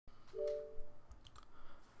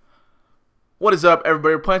What is up,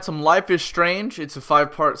 everybody? We're playing some Life is Strange. It's a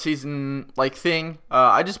 5-part season like thing.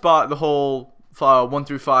 I just bought the whole 1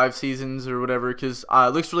 through 5 seasons or whatever because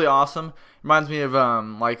it looks really awesome. Reminds me of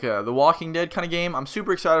the Walking Dead kind of game. I'm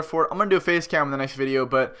super excited for it. I'm gonna do a face cam in the next video,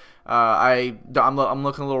 but I'm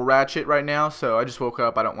looking a little ratchet right now, so I just woke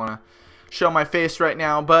up. I don't want to show my face right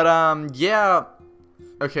now, but yeah.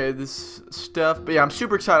 Okay, this stuff. But yeah, I'm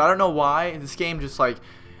super excited. I don't know why this game just like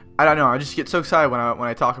I don't know. I just get so excited when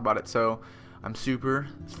I talk about it. So I'm super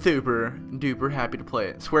duper happy to play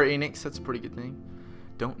it. Square Enix, that's a pretty good thing.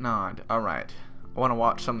 Don't nod. Alright. I want to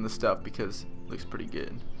watch some of the stuff because it looks pretty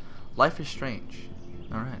good. Life is Strange.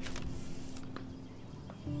 Alright.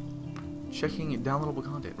 Checking downloadable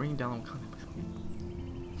content. Reading downloadable content.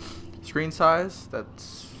 Screen size,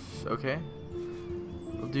 that's okay.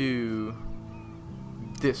 We'll do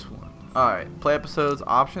this one. Alright. Play episodes,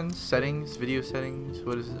 options, settings, video settings.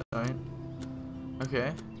 What is it? Alright.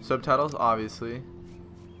 Okay. Subtitles, obviously.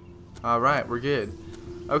 Alright, we're good.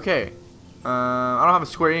 Okay. I don't have a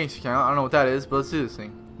Square Enix account. I don't know what that is, but let's do this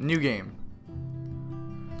thing. New game.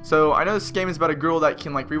 So, I know this game is about a girl that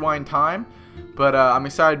can, like, rewind time, but I'm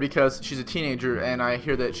excited because she's a teenager, and I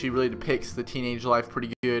hear that she really depicts the teenage life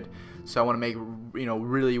pretty good, so I want to make, you know,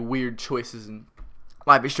 really weird choices. And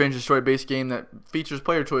Life is Strange is a story-based game that features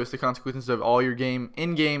player choice. The consequences of all your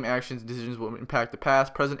in-game actions and decisions will impact the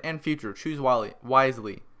past, present, and future. Choose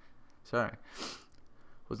wisely. Sorry.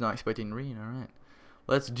 Was not expecting to read. Alright.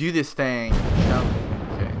 Let's do this thing.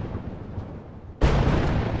 Okay.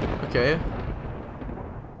 Okay.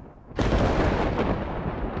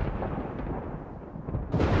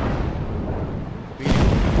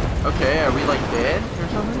 Okay, are we like dead or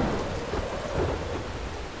something?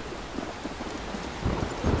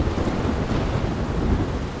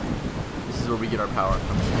 This is where we get our power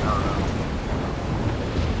from. I don't know.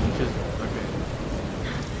 Just, okay.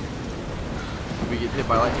 We get hit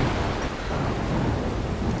by lightning.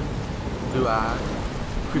 Blue eye.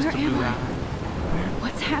 Crystal blue eye.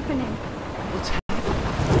 What's happening? What's happening?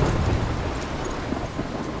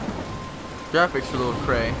 Graphics are a little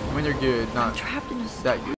cray. I mean, they're good, not I'm trapped in a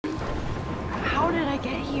that storm. good. How did I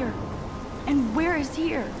get here? And where is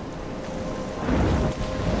here?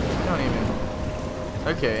 I don't even.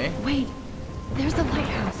 Okay. Wait, there's the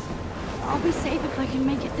lighthouse. I'll be safe if I can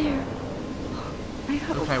make it there. I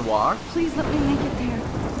hope. Can I walk? Please let me make it there.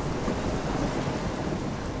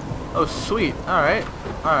 Oh, sweet. Alright.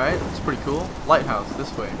 Alright. That's pretty cool. Lighthouse, this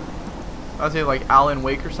way. I was thinking like Alan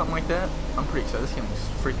Wake or something like that. I'm pretty excited. This game looks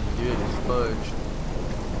freaking good as fudge.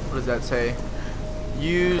 What does that say?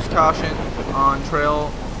 Use caution on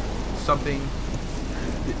trail something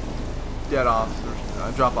dead offs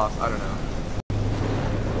or drop offs. I don't know.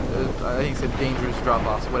 I think it said dangerous drop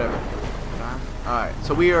offs. Whatever. Alright.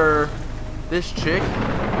 So we are this chick.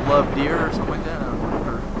 Love deer or something like that. I don't know what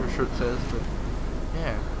her shirt says, but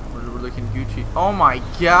yeah. We're looking Gucci. Oh my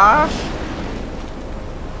gosh!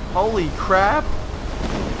 Holy crap!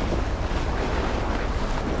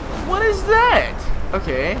 What is that?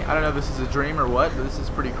 Okay, I don't know if this is a dream or what, but this is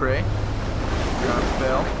pretty cray. We're gonna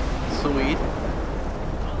fail. Sweet.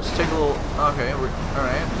 Just take a little. Okay,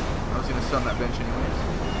 alright. I was gonna sit on that bench anyways.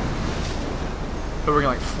 But we're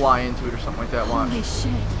gonna like fly into it or something like that. Watch. Holy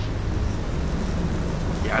shit.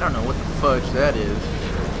 Yeah, I don't know what the fudge that is.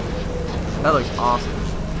 That looks awesome.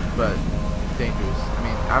 But dangerous. I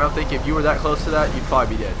mean, I don't think if you were that close to that, you'd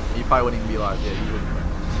probably be dead. You probably wouldn't even be alive yet. You wouldn't.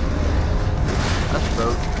 That's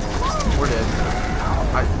broke. We're dead.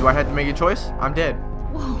 Do I have to make a choice? I'm dead.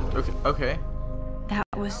 Whoa. Okay. Okay. That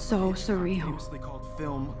was so surreal. Famously called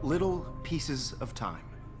film Little Pieces of Time.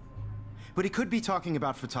 But he could be talking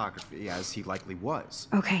about photography, as he likely was.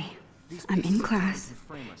 Okay, I'm in class.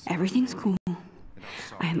 Everything's cool.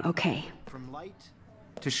 I'm okay. From light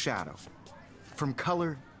to shadow. From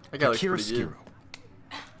color That to guy looks pretty chiaroscuro.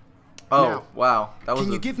 Oh, Now, wow. That was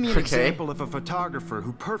Can you give me an okay. example of a photographer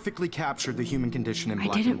who perfectly captured the human condition in I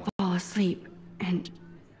black and didn't white? fall asleep, and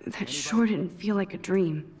that sure didn't feel like a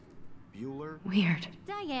dream. Bueller? Weird.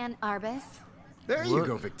 Diane Arbus. There you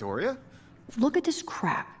go, Victoria. Look at this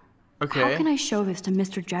crap. Okay. How can I show this to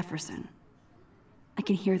Mr. Jefferson? I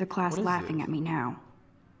can hear the class What is laughing this? at me now.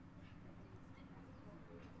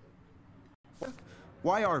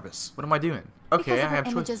 Why Arbus? What am I doing? Okay, Because I of her have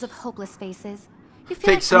images choices. of hopeless faces. You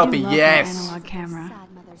feel Fake like I do selfie, love yes. that analog camera.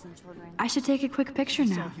 sad mothers and children. I should take a quick picture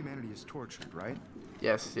So now. humanity is tortured, right?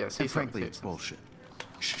 Yes, yes. And frankly, it's bullshit.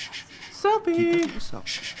 Shh, shh, shh. Selfie. Keep that to yourself.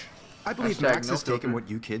 Shh, shh, shh. I believe Hashtag Max no has taken filter. what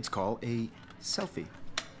you kids call a selfie.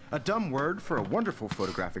 A dumb word for a wonderful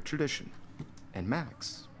photographic tradition. And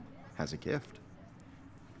Max has a gift.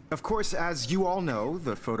 Of course, as you all know,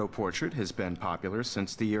 the photo portrait has been popular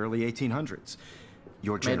since the early 1800s.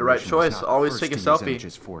 Your Made the right generation was choice. not the Always first take a to use selfie.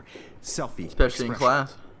 images for selfie Especially in expression.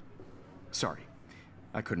 class. Sorry,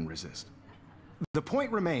 I couldn't resist. The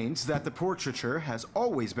point remains that the portraiture has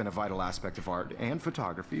always been a vital aspect of art and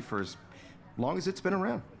photography for as long as it's been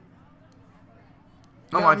around.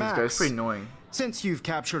 I don't Now, like this guy. It's Max, pretty annoying. Since you've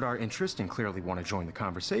captured our interest and clearly want to join the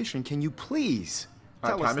conversation, can you please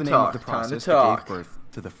Alright, tell us time the to name of talk, the time to process that talk. gave birth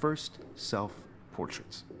to the first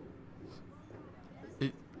self-portraits?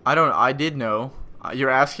 I did know. You're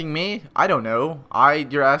asking me? I don't know.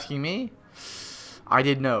 You're asking me? I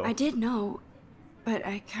did know. I did know, but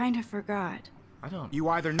I kind of forgot. I don't. You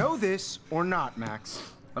either know this or not, Max.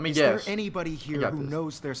 Let me Is guess. there anybody here got who this.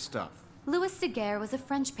 knows their stuff? Louis Daguerre was a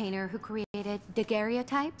French painter who created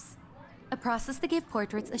daguerreotypes, a process that gave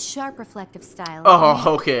portraits a sharp reflective style.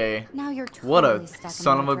 Oh, okay. Now you're totally What a stuck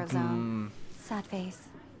son in of the a. retro zone. Sad face.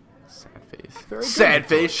 Sad face. Very good, Sad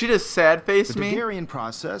Victoria. face. She just sad faced The me. Daguerrean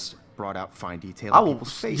process brought out fine detail I in will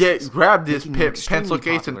people's faces, grab this making them extremely pencil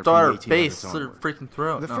case and popular throw from her the face 1800s slit her onward. freaking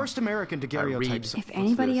throat. The No. first American read. daguerreotypes. If What's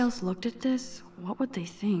anybody this? else looked at this, what would they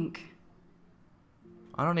think?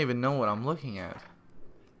 I don't even know what I'm looking at.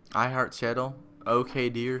 I Heart Seattle,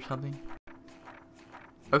 OKD or something.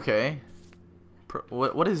 Okay.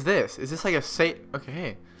 What is this? Is this like a okay,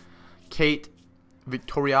 hey. Kate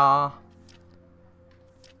Victoria.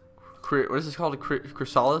 What is this called? A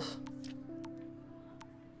chrysalis?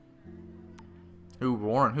 Ooh,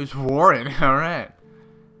 Warren. Who's Warren? Alright.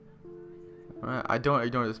 Alright, I don't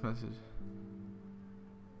ignore this message.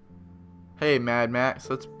 Hey, Mad Max,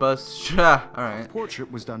 let's bust. Alright.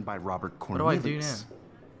 Portrait was done by Robert What do I Cornelius. do now?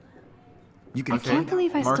 You can I Okay. can't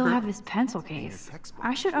believe I still Marker? have this pencil case.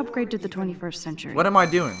 I should upgrade to the 21st century. What am I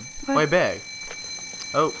doing? What? My bag.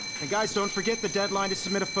 Oh, And guys, don't forget the deadline to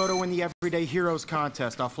submit a photo in the Everyday Heroes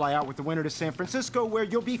contest. I'll fly out with the winner to San Francisco, where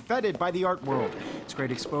you'll be feted by the art world. It's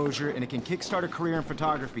great exposure, and it can kickstart a career in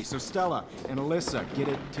photography. So Stella and Alyssa, get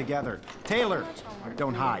it together. Taylor,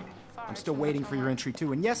 don't hide. I'm still waiting for your entry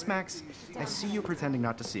too. And yes, Max, I see you pretending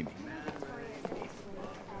not to see me.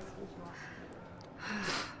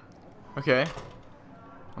 okay.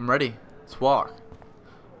 I'm ready. Let's walk.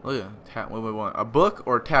 Look at what do we want? A book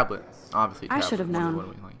or a tablet? Obviously, I tablet. should have What do known.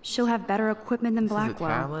 we like? She'll have better equipment than This is a Blackwell.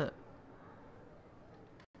 tablet.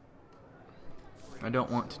 I don't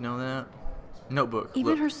want to know that. Notebook.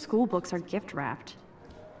 Even Look. her school books are gift wrapped.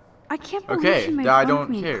 I can't believe Okay, she made I fun don't of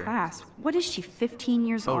me care. in class. What is she, 15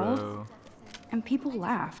 years old? Photo. And people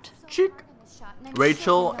laughed. Chick.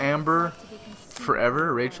 Rachel, Amber,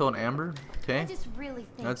 forever. Rachel and Amber. Okay. I just really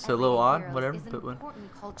think That's a little odd, Everyday whatever, Heroes is but an what-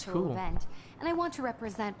 important cultural cool. event, and I want to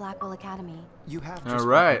represent Blackwell Academy. You have All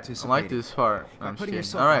right. I like this part. By I'm just putting kidding.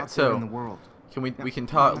 yourself All right. out there in the So world. can we can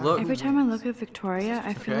talk? Look. Every time I look at Victoria,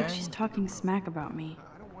 I feel like Okay. she's talking smack about me.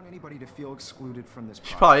 I don't want anybody to feel excluded from this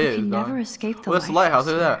She probably is. can dog. never escape the Well, that's the lighthouse.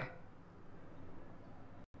 Look at that.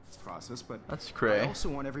 process, but That's I cray. also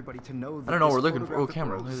want everybody to know that I don't know what this we're looking for. Oh, photographic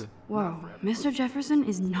camera. world Look at is it. Whoa, Mr. Jefferson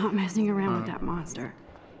is not messing around with that monster.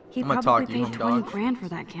 He I'm gonna probably talk to you, paid home 20 dog. grand for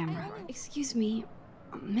that camera. Excuse me,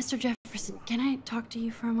 Mr. Jefferson, can I talk to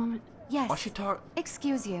you for a moment? Yes. Why she talk?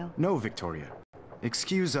 Excuse you. No, Victoria.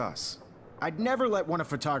 Excuse us. I'd never let one of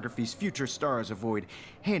photography's future stars avoid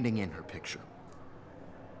handing in her picture.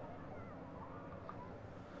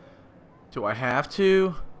 Do I have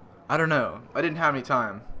to? I don't know. I didn't have any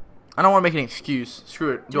time. I don't want to make an excuse.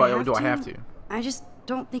 Screw it. Do I have to? I just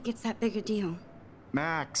don't think it's that big a deal.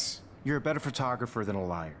 Max, you're a better photographer than a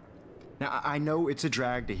liar. Now, I know it's a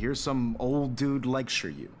drag to hear some old dude lecture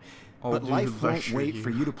you. Old But dude life won't lecture wait you. for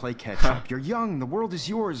you to play catch up. You're young, the world is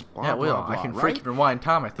yours, blah, Yeah, it will. blah, blah, I can right? freaking rewind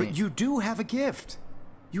time, I think. But you do have a gift.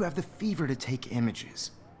 You have the fever to take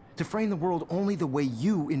images, to frame the world only the way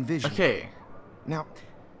you envision. Okay. Now,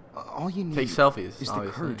 all you need Take selfies, is the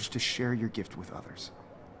obviously. courage to share your gift with others.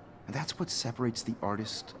 And that's what separates the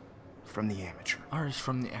artist from the amateur. Artist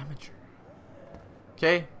from the amateur.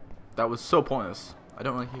 Okay. That was so pointless. I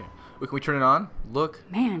don't really hear. Wait, can we turn it on? Look.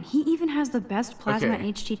 Man, he even has the best plasma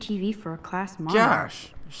Okay. HDTV for a class monitor. Gosh.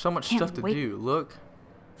 There's so much Can't stuff to wait. do. Look.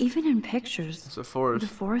 Even in pictures, It's a forest. the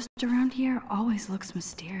forest around here always looks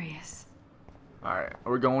mysterious. Alright.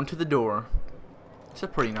 We're going to the door. It's a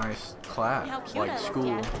pretty nice class. Like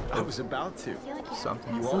school. I was about to.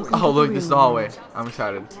 Something. Welcome Oh, to look. the This is the room. hallway. I'm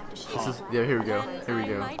excited. This is. Yeah, here we go. Here we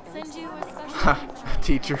go.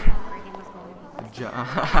 Teacher. Good job.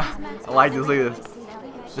 I like this. Look at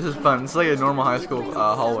this. This is fun. It's like a normal high school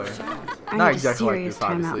hallway. I Not need a exactly like serious this,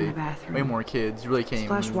 time out in obviously. the bathroom. Way more kids. You really can't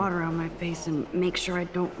Splash even. water on my face and make sure I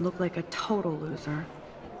don't look like a total loser.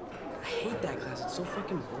 I hate that class. It's so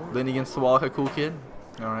fucking boring. Lean against the wall like a cool kid.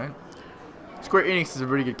 Alright. Square Enix is a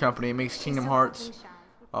pretty good company. It makes Kingdom Hearts.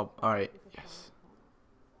 Oh, alright. Yes.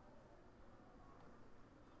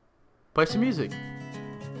 Play some music.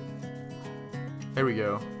 There we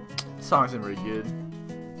go. The song's not very good.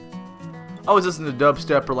 I always listen to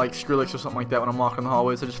dubstep or like Skrillex or something like that when I'm walking the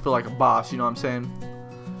hallways. I just feel like a boss, you know what I'm saying?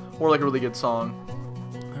 Or like a really good song.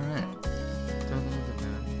 Alright.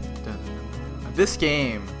 This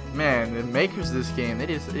game, man, the makers of this game, they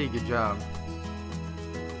did a good job.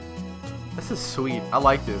 This is sweet. I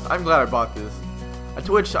like this. I'm glad I bought this.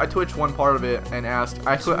 I twitched one part of it and asked.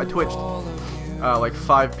 I twitched like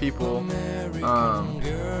 5 people,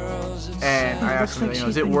 and I asked them,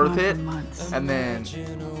 is it worth it? And then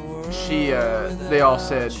they all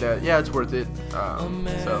said that yeah, it's worth it.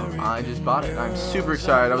 So I just bought it. I'm super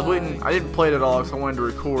excited. I was waiting. I didn't play it at all because I wanted to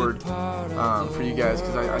record for you guys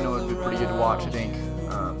because I know it'd be pretty good to watch. I think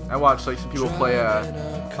I watched like some people play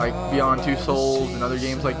like Beyond Two Souls and other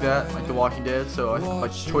games like that, like The Walking Dead. So I think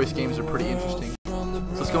like choice games are pretty interesting.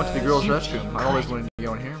 So let's go into the girls' restroom. I always wanted to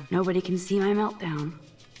go in here. Nobody can see my meltdown,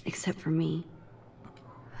 except for me.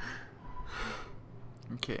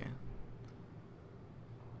 Okay.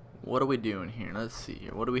 What are we doing here? Let's see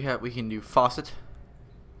here. What do we have? We can do faucet,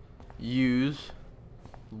 use,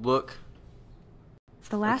 look.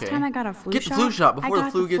 The last time I got a flu shot, get the flu shot before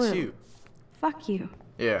the flu gets you. Fuck you.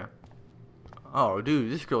 Yeah. Oh,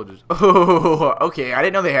 dude, this girl just. Oh, okay. I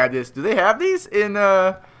didn't know they had this. Do they have these in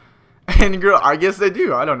girl? I guess they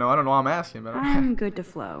do. I don't know. I don't know why I'm asking, but I'm good to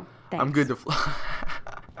flow. Thanks. I'm good to flow.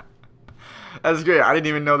 That's great. I didn't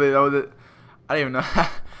even know that. I didn't even know.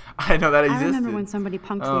 I didn't know that existed. I remember when somebody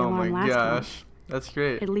punked the alarm last time. Oh my gosh, that's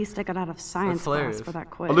great. At least I got out of science class for that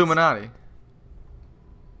quiz. Illuminati.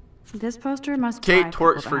 This poster must. Kate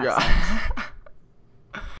twerks for God.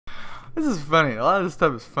 This is funny. A lot of this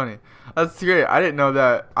stuff is funny. That's great. I didn't know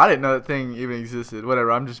that. I didn't know that thing even existed.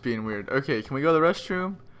 Whatever. I'm just being weird. Okay, can we go to the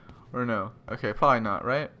restroom, or no? Okay, probably not.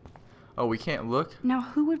 Right? Oh, we can't look. Now,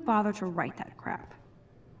 who would bother to write that crap?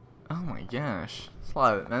 Oh my gosh, it's a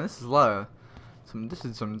lot of, man. This is a lot of This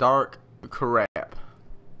is some dark crap.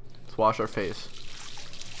 Let's wash our face.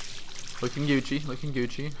 Looking Gucci. Looking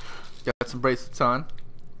Gucci. Got some bracelets on.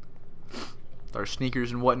 Our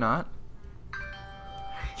sneakers and whatnot.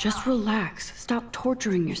 Just relax. Stop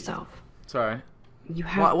torturing yourself. Sorry. You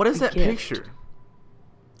have what is that gift. picture?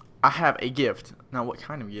 I have a gift. Now, what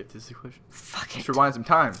kind of gift is the question? Fuck it. Let's rewind some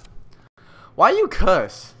time. Why you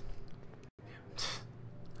cuss?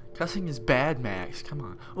 Cussing is bad, Max. Come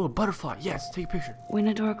on. Oh, a butterfly. Yes, take a picture. When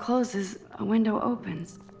a door closes, a window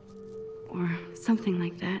opens. Or something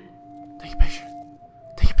like that. Take a picture.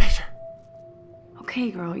 Take a picture.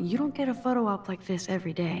 Okay, girl, you don't get a photo op like this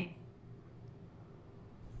every day.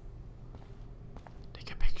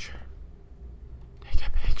 Take a picture. Take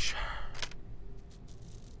a picture.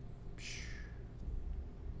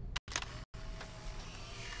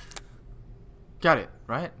 Got it,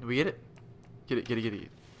 right? Did we get it? Get it, get it, get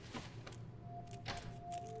it.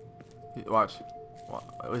 Watch.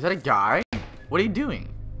 Was that a guy? What are you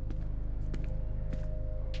doing?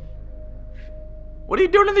 What are you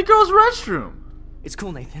doing in the girls' restroom? It's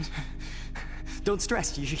cool, Nathan. Don't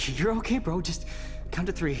stress. You're okay, bro. Just count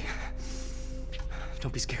to 3.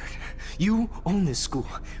 Don't be scared. You own this school.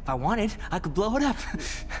 If I wanted, I could blow it up.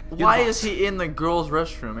 Why is he in the girls'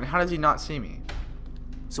 restroom, and how does he not see me?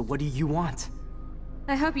 So what do you want?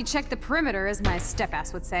 I hope you checked the perimeter, as my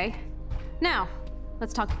step-ass would say. Now,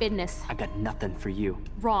 let's talk business. I got nothing for you.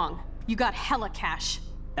 Wrong. You got hella cash.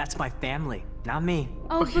 That's my family, not me.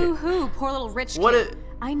 Oh, Okay. boo-hoo, poor little rich kid. What it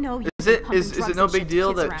I know you. is it? Is it no big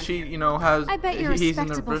deal that she, has? I bet your he's in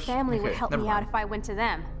the respectable family would okay, help never me out mind. if I went to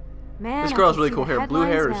them. Man, This I girl has can really see cool the hair. Blue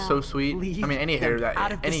hair is headlines so now. sweet. Leave I mean, any hair them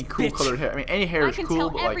out of any this cool bitch. colored hair. I mean, any hair I is can cool, tell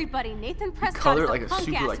but like everybody Nathan Prescott's color, a like a punk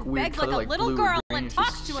super ass like who weird begs color, like like a little blue girl or green. and It's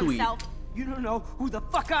talks just to sweet. himself. You don't know who the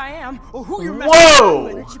fuck I am or who you're messing Whoa!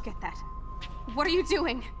 Where did you get that? What are you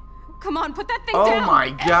doing? Come on, put that thing Oh down. my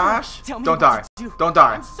gosh! Tell me Don't what die! to do. Don't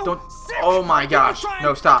die! I'm so Don't! sick. Oh my People gosh! try No,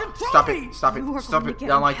 and stop! control Stop me. it! Stop You are it! Stop going it! to I get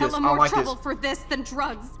don't in like this. hella I don't more like this. trouble for this than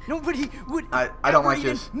drugs. Nobody would I don't ever like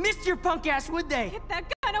even this. miss your punk ass, would they? Get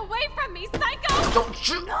that gun away from me, psycho! Don't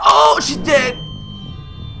shoot! Oh, she's dead!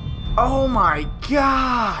 Oh my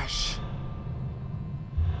gosh!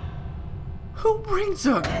 Who brings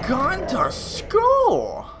a gun to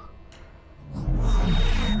school?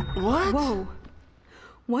 What? Whoa.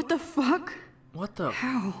 What the fuck? What the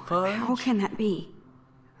How fudge? can that be?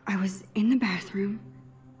 I was in the bathroom.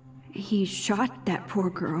 He shot that poor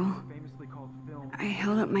girl. I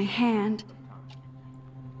held up my hand.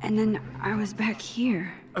 And then I was back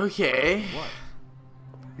here. Okay.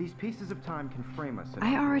 These pieces of time can frame us.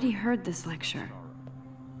 I already heard this lecture.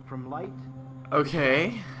 from light.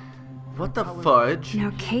 Okay. What the fudge?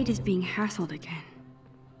 Now Kate is being hassled again.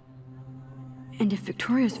 And if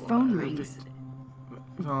Victoria's phone rings,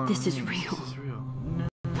 this is real. This is real.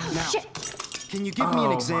 Now, Shit! can you give me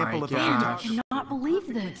an example of a I gosh. cannot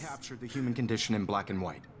believe this. capture the human condition in black and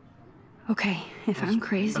white? Okay, if I'm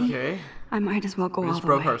crazy, Okay. I might as well go We all just the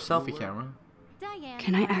broke way. our selfie camera. Diane.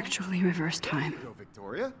 Can I actually reverse time? Go,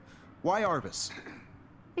 Victoria. Why Arbus?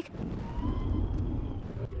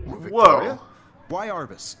 Whoa. Victoria? Why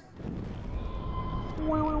Arbus?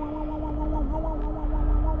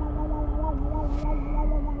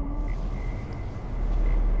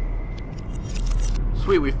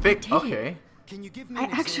 Sweet, we fixed. did it. Okay. Can you give me I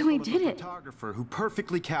an actually example of did a it. photographer who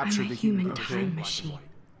perfectly I'm captured a the human condition time in black and machine. white?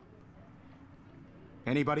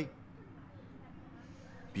 Anybody?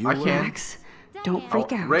 I Bueller? can't. Max, don't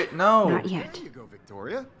freak out. Right, no. Not yet. There you go,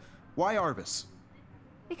 Victoria. Why Arbus?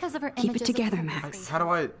 Because of her Keep it images of together, pregnancy. Max. How do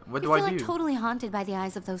I? What You do feel I like do? totally haunted by the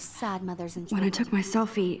eyes of those sad mothers and When I children. took my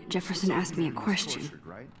selfie, Jefferson asked me a question. Tortured,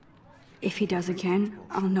 right? If he does again,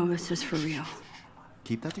 I'll know this is for real.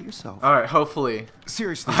 Keep that to yourself. All right. Hopefully.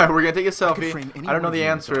 Seriously. All right, we're gonna take a I could selfie. frame any I don't know one of the you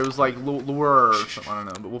in answer. It was like lure or something. I don't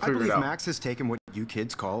know, but we'll I figure it believe out. Max has taken what you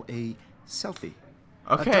kids call a selfie.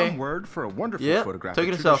 Okay. A dumb word for a wonderful Yep. photographic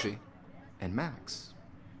Taking a tradition. selfie. And Max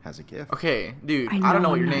has a gift. Okay, dude. I I don't know know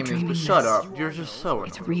what your I'm name not is, but dreaming shut this. up. You're just so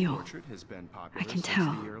It's annoying. real. Portrait has been popular I can since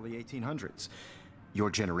tell. the early 1800s. Your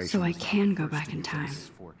generation So I was the can go first back to in use time. this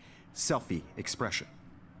for selfie expression.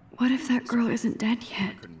 What if that girl isn't dead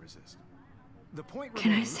yet? Couldn't resist. The point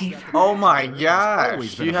Can I remains save that her? Oh my always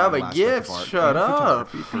gosh, been you have vital a aspect gift. of art Shut and up.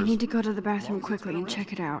 photography I for- need to go to the bathroom quickly and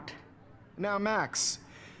check it out. Now, Max,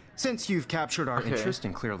 since you've captured our Okay. interest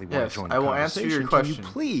and clearly want Yes, to join the I will answer your conversation, question. Can you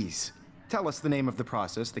please tell us the name of the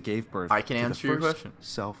process that gave birth I can to answer the your first question.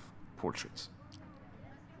 self-portraits?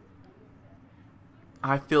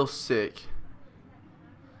 I feel sick.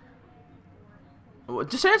 Well,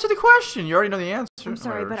 just answer the question. You already know the answer. I'm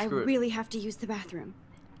sorry, Whatever, but I screw it. really have to use the bathroom.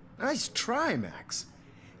 Nice try, Max.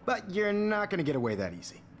 But you're not going to get away that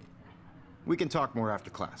easy. We can talk more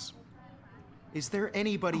after class. Is there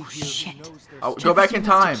anybody Oh, here shit. who knows their Oh, go back in Jefferson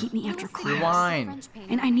wants time. to keep me after class. Rewind.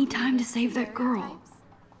 And I need time to save that girl.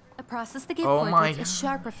 A process that gave Oh my portraits a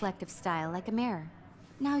sharp reflective style like a mirror.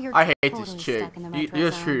 Now you're I hate totally this chick. stuck in the You retro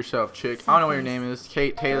just zone. screw yourself, chick. I don't know what your Someplace. name is.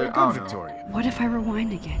 Kate, Taylor. I Good, don't know. Victoria. What if I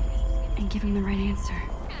rewind again and give him the right answer?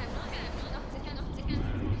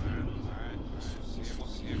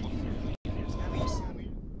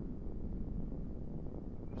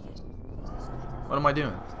 What am I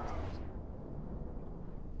doing?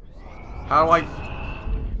 How do I?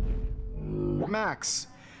 Max,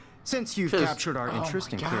 since you've Just- captured our oh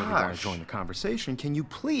interest my and clearly want gosh. to join the conversation, can you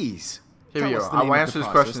please Here we tell go. us the I name will of answer the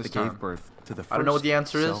this process question that this time. gave birth to the first I don't know what the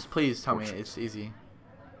answer is. Please tell me. self-portraits? It's easy.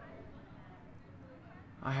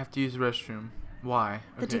 I have to use the restroom. Why?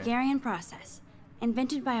 The Daguerrean process,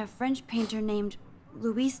 invented by a French painter named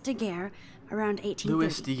Louis Daguerre around 1830.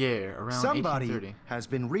 Louis Daguerre around Somebody 1830. has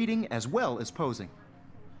been reading as well as posing.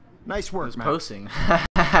 Nice work, Who's Max. posting?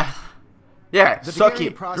 Yeah, The suck Daguerrean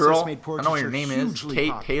it, process girl. made I know what your portraiture name is. hugely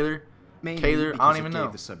Kate, popular, Taylor. mainly Taylor, I because don't it even gave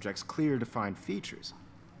know. the subjects clear, defined features.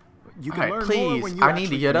 You can Alright, learn more please. when you I need to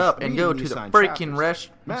actually get finish up and go reading to the assigned freaking chapters. restroom.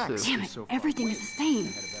 Max, Damn is it, so far everything is the same. ahead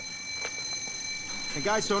of everyone. And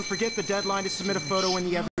guys, don't forget the deadline to submit a photo in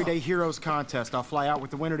the Everyday Heroes contest. I'll fly out with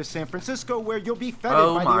the winner to San Francisco, where you'll be feted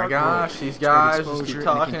Oh by the my art gosh, world. these It's great guys just exposure, keep and it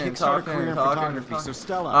talking can and kickstart a talking career and in talking and photography. talking. So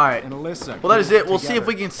Stella Alright. and Alyssa, Well, that is keep it. We'll see if together.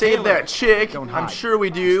 we can save Taylor, that chick. don't I'm hide. sure we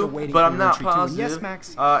Still do, waiting but for I'm your not entry too. And positive. yes,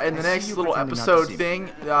 Max, In I the see next you little pretending not to episode see me.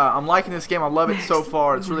 thing, I'm liking this game. I love it so Max,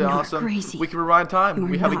 far. It's you are really not awesome. crazy. We can rewind time. You are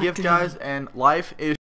We have a not gift, dreaming. guys, and life is